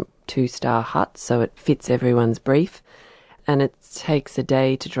then 2-star huts, so it fits everyone's brief. And it takes a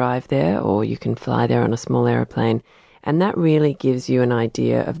day to drive there, or you can fly there on a small aeroplane. And that really gives you an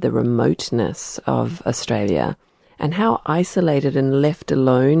idea of the remoteness of Australia and how isolated and left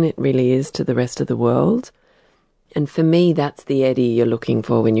alone it really is to the rest of the world. And for me, that's the Eddie you're looking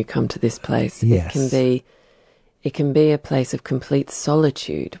for when you come to this place. Yes. It can be a place of complete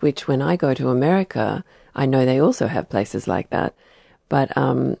solitude, which when I go to America, I know they also have places like that. But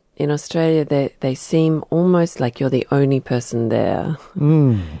in Australia, they seem almost like you're the only person there.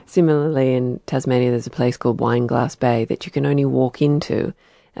 Similarly, in Tasmania, there's a place called Wineglass Bay that you can only walk into.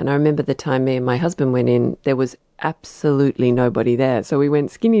 And I remember the time me and my husband went in, there was absolutely nobody there. So we went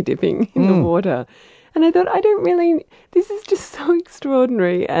skinny dipping in the water. And I thought, this is just so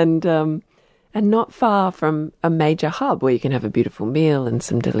extraordinary and not far from a major hub where you can have a beautiful meal and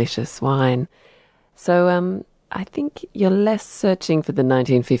some delicious wine. So I think you're less searching for the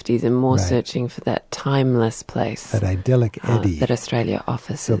 1950s and more searching for that timeless place. That idyllic Eddie. That Australia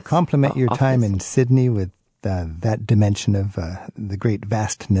offers. So complement your time in Sydney with that dimension of the great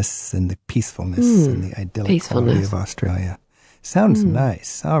vastness and the peacefulness and the idyllic quality of Australia. Sounds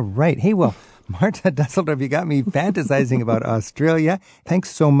nice. All right. Hey, well, Marta Dusseldorp, you got me fantasizing about Australia.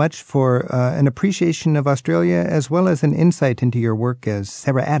 Thanks so much for an appreciation of Australia as well as an insight into your work as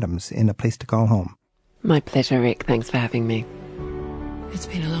Sarah Adams in A Place to Call Home. My pleasure, Rick. Thanks for having me. It's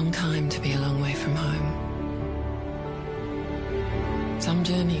been a long time to be a long way from home. Some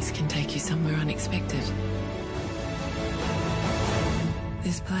journeys can take you somewhere unexpected.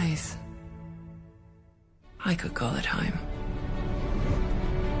 This place, I could call it home.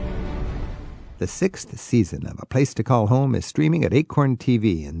 The 6th season of A Place to Call Home is streaming at Acorn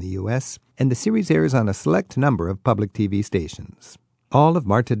TV in the U.S., and the series airs on a select number of public TV stations. All of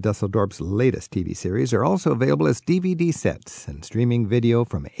Marta Dusseldorp's latest TV series are also available as DVD sets and streaming video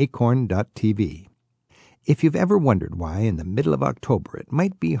from acorn.tv. If you've ever wondered why in the middle of October it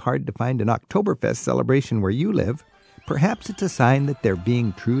might be hard to find an Oktoberfest celebration where you live, perhaps it's a sign that they're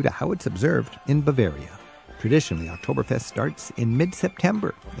being true to how it's observed in Bavaria. Traditionally, Oktoberfest starts in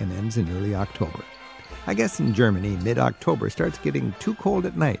mid-September and ends in early October. I guess in Germany, mid-October starts getting too cold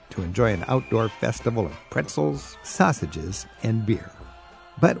at night to enjoy an outdoor festival of pretzels, sausages, and beer.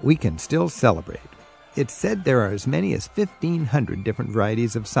 But we can still celebrate. It's said there are as many as 1,500 different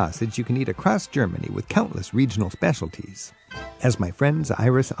varieties of sausage you can eat across Germany with countless regional specialties. As my friends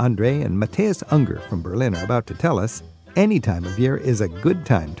Iris Andre and Matthias Unger from Berlin are about to tell us, any time of year is a good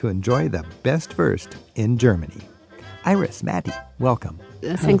time to enjoy the best first in Germany. Iris, Matty, welcome.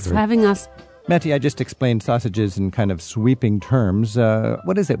 Thanks for having us. Matty, I just explained sausages in kind of sweeping terms.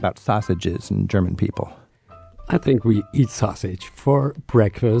 What is it about sausages and German people? I think we eat sausage for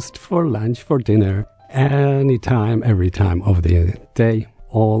breakfast, for lunch, for dinner, anytime, every time of the day,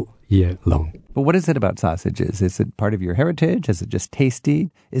 all year long. But what is it about sausages? Is it part of your heritage? Is it just tasty?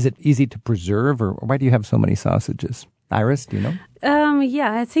 Is it easy to preserve? Or why do you have so many sausages? Iris, do you know?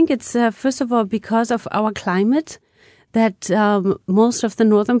 Yeah, I think it's, first of all, because of our climate, that most of the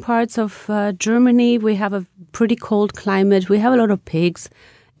northern parts of Germany, we have a pretty cold climate. We have a lot of pigs.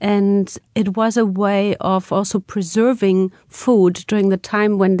 And it was a way of also preserving food during the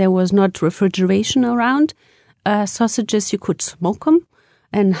time when there was not refrigeration around. Sausages, you could smoke them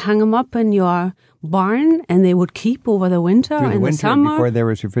and hang them up in your barn, and they would keep over the winter and the summer. Before there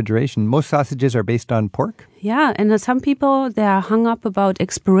was refrigeration. Most sausages are based on pork? Yeah, and some people, they are hung up about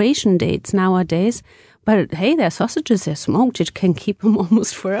expiration dates nowadays. But hey, they're sausages, they're smoked. You can keep them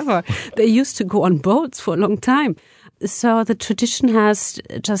almost forever. They used to go on boats for a long time. So the tradition has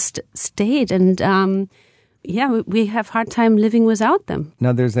just stayed, and we have hard time living without them.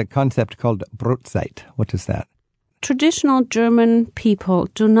 Now, there's a concept called Brotzeit. What is that? Traditional German people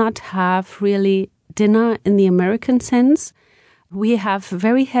do not have really dinner in the American sense. We have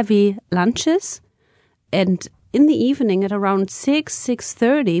very heavy lunches, and in the evening at around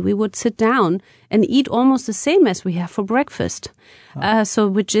 6:30, we would sit down and eat almost the same as we have for breakfast.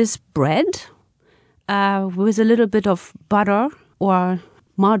 Which is bread, with a little bit of butter or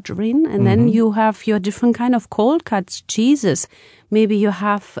margarine, and then you have your different kind of cold cuts, cheeses. Maybe you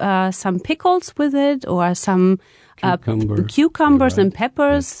have some pickles with it, or some cucumbers and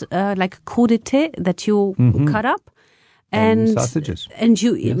peppers, like a crudité that you cut up. And sausages. And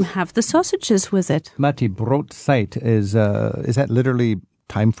you have the sausages with it. Matti, Brotzeit is that literally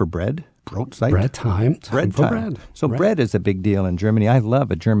time for bread? Brotzeit? Bread time. Time for bread. So bread is a big deal in Germany. I love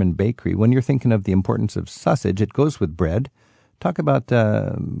a German bakery. When you're thinking of the importance of sausage, it goes with bread. Talk about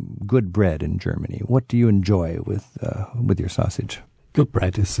good bread in Germany. What do you enjoy with your sausage? Good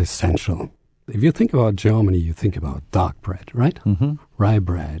bread is essential. If you think about Germany, you think about dark bread, right? Rye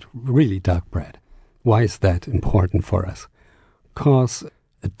bread, really dark bread. Why is that important for us? Because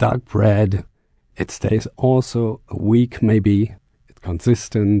a dark bread, it stays also a week maybe. It's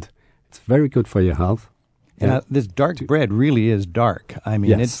consistent. It's very good for your health. Yeah, this dark bread really is dark. I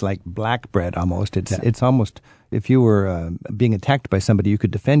mean, it's like black bread almost. It's almost, if you were being attacked by somebody, you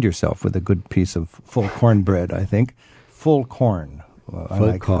could defend yourself with a good piece of full corn bread, I think. Full corn.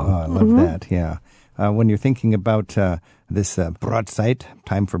 Full corn. I love that, yeah. When you're thinking about this Brotzeit,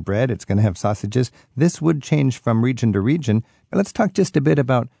 time for bread, it's going to have sausages. This would change from region to region. Let's talk just a bit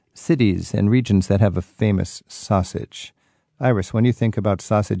about cities and regions that have a famous sausage. Iris, when you think about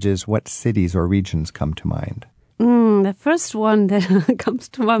sausages, what cities or regions come to mind? The first one that comes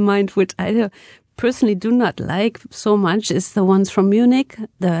to my mind, which I personally do not like so much, is the ones from Munich,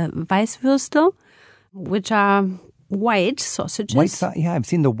 the Weißwürstel, which are white sausages. I've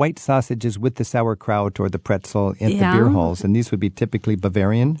seen the white sausages with the sauerkraut or the pretzel at the beer halls, and these would be typically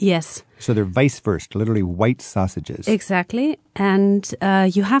Bavarian? Yes. So they're Weißwurst, literally white sausages. Exactly. And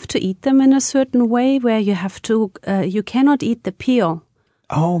you have to eat them in a certain way where you have to, you cannot eat the peel.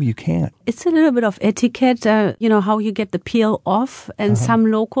 Oh, you can't. It's a little bit of etiquette, how you get the peel off, and some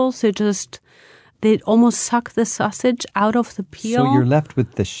locals, they almost suck the sausage out of the peel. So you're left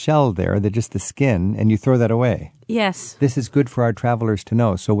with the shell there, just the skin, and you throw that away. Yes. This is good for our travelers to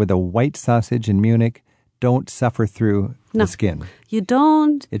know. So with a white sausage in Munich, don't suffer through the skin. You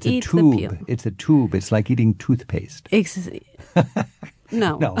don't eat the peel. It's a tube. It's like eating toothpaste.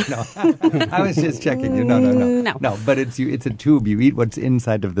 No. No. I was just checking you. No, but it's a tube. You eat what's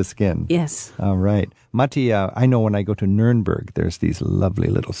inside of the skin. Yes. All right. Matti, I know when I go to Nuremberg, there's these lovely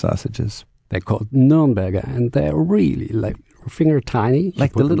little sausages. They're called Nürnberger, and they're really like finger tiny.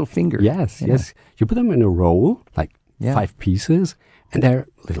 Like the little finger. Yes. You put them in a roll, like 5 pieces, and they're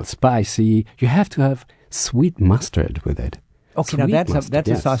a little spicy. You have to have sweet mustard with it. Okay, now that's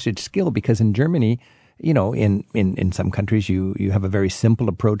a sausage skill, because in Germany, in some countries you have a very simple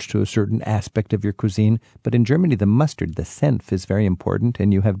approach to a certain aspect of your cuisine, but in Germany the mustard, the Senf, is very important,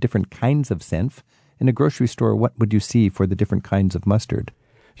 and you have different kinds of Senf. In a grocery store, what would you see for the different kinds of mustard?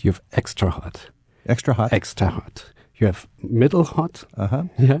 You have extra hot. Extra hot? Extra hot. You have middle hot,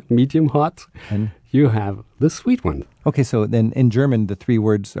 medium hot, and you have the sweet one. Okay, so then in German, the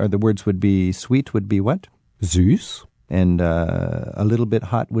words would be sweet would be what? Süß. And a little bit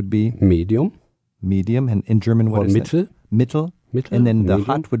hot would be? Medium. Medium. And in German, what is mittel. That? Mittel. And then the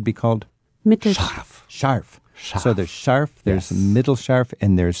hot would be called? Mittel. Scharf. So there's scharf, there's mittelscharf,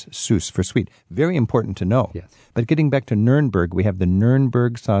 and there's süß for sweet. Very important to know. Yes. But getting back to Nuremberg, we have the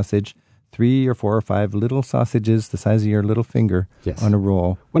Nuremberg sausage, 3 or 4 or 5 little sausages the size of your little finger on a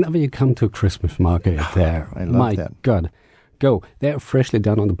roll. Whenever you come to a Christmas market there, I love that. God, go. They're freshly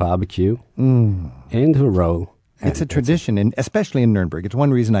done on the barbecue, into a roll. It's a tradition, and especially in Nuremberg. It's one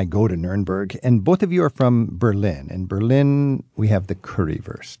reason I go to Nuremberg. And both of you are from Berlin. In Berlin, we have the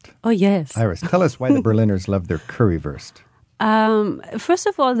currywurst. Oh, yes. Iris, tell us why the Berliners love their currywurst. First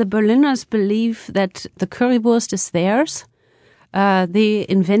of all, the Berliners believe that the currywurst is theirs. They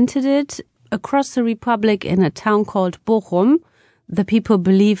invented it across the Republic in a town called Bochum. The people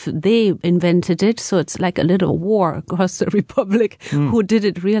believe they invented it, so it's like a little war across the Republic. Who did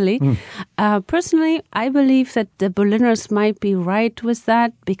it really? Personally, I believe that the Berliners might be right with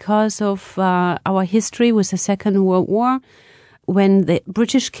that because of our history with the Second World War. When the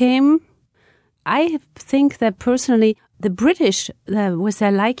British came, I think that personally the British, with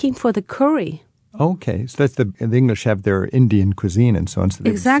their liking for the curry. Okay, so that's the English have their Indian cuisine and so on, so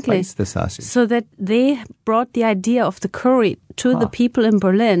they spice the sausage. So that they brought the idea of the curry to the people in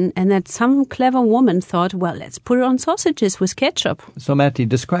Berlin, and that some clever woman thought, well, let's put it on sausages with ketchup. So, Matti,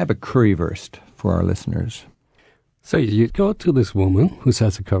 describe a currywurst for our listeners. So you go to this woman who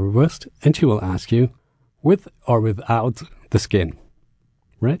sells a currywurst, and she will ask you, with or without the skin,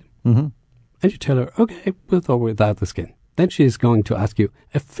 right? Mm-hmm. And you tell her, okay, with or without the skin. Then she is going to ask you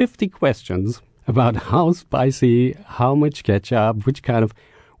 50 questions about how spicy, how much ketchup, which kind of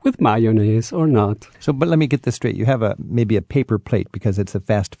with mayonnaise or not. So, but let me get this straight. You have maybe a paper plate because it's a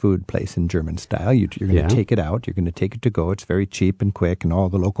fast food place in German style. You're going to take it out. You're going to take it to go. It's very cheap and quick, and all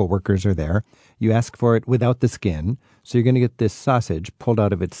the local workers are there. You ask for it without the skin. So you're going to get this sausage pulled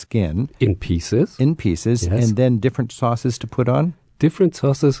out of its skin. In pieces. Yes. And then different sauces to put on. Different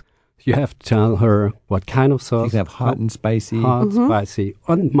sauces. You have to tell her what kind of sauce. You can have hot and spicy. Hot, spicy,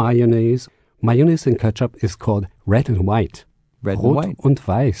 and mayonnaise. Mayonnaise in ketchup is called red and white. Red Rot and white. und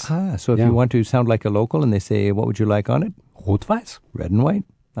weiß. So if you want to sound like a local and they say, what would you like on it? Rot-weiß. Red and white.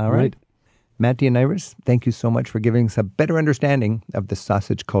 All right. Matty and Iris, thank you so much for giving us a better understanding of the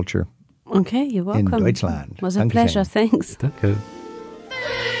sausage culture. Okay, you're welcome. In Deutschland. It was a pleasure. Thanks. Danke.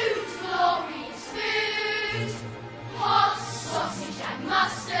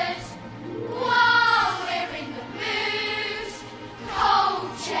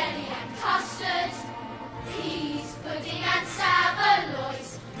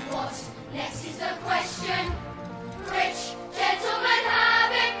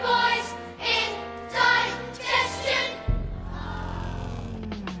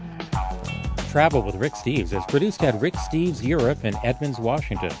 Travel with Rick Steves is produced at Rick Steves Europe in Edmonds,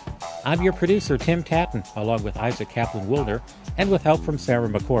 Washington. I'm your producer, Tim Tatton, along with Isaac Kaplan-Wilner, and with help from Sarah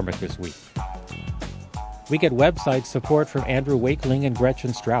McCormick this week. We get website support from Andrew Wakeling and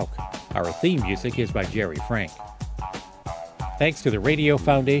Gretchen Strauch. Our theme music is by Jerry Frank. Thanks to the Radio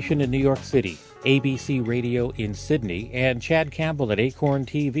Foundation in New York City, ABC Radio in Sydney, and Chad Campbell at Acorn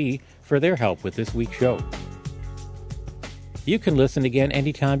TV for their help with this week's show. You can listen again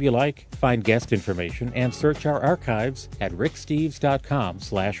anytime you like, find guest information, and search our archives at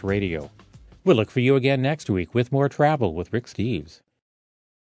ricksteves.com/radio. We'll look for you again next week with more travel with Rick Steves.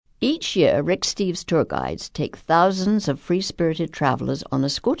 Each year, Rick Steves tour guides take thousands of free-spirited travelers on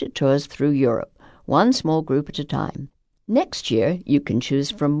escorted tours through Europe, one small group at a time. Next year, you can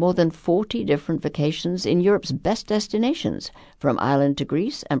choose from more than 40 different vacations in Europe's best destinations, from Ireland to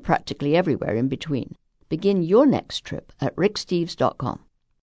Greece and practically everywhere in between. Begin your next trip at ricksteves.com.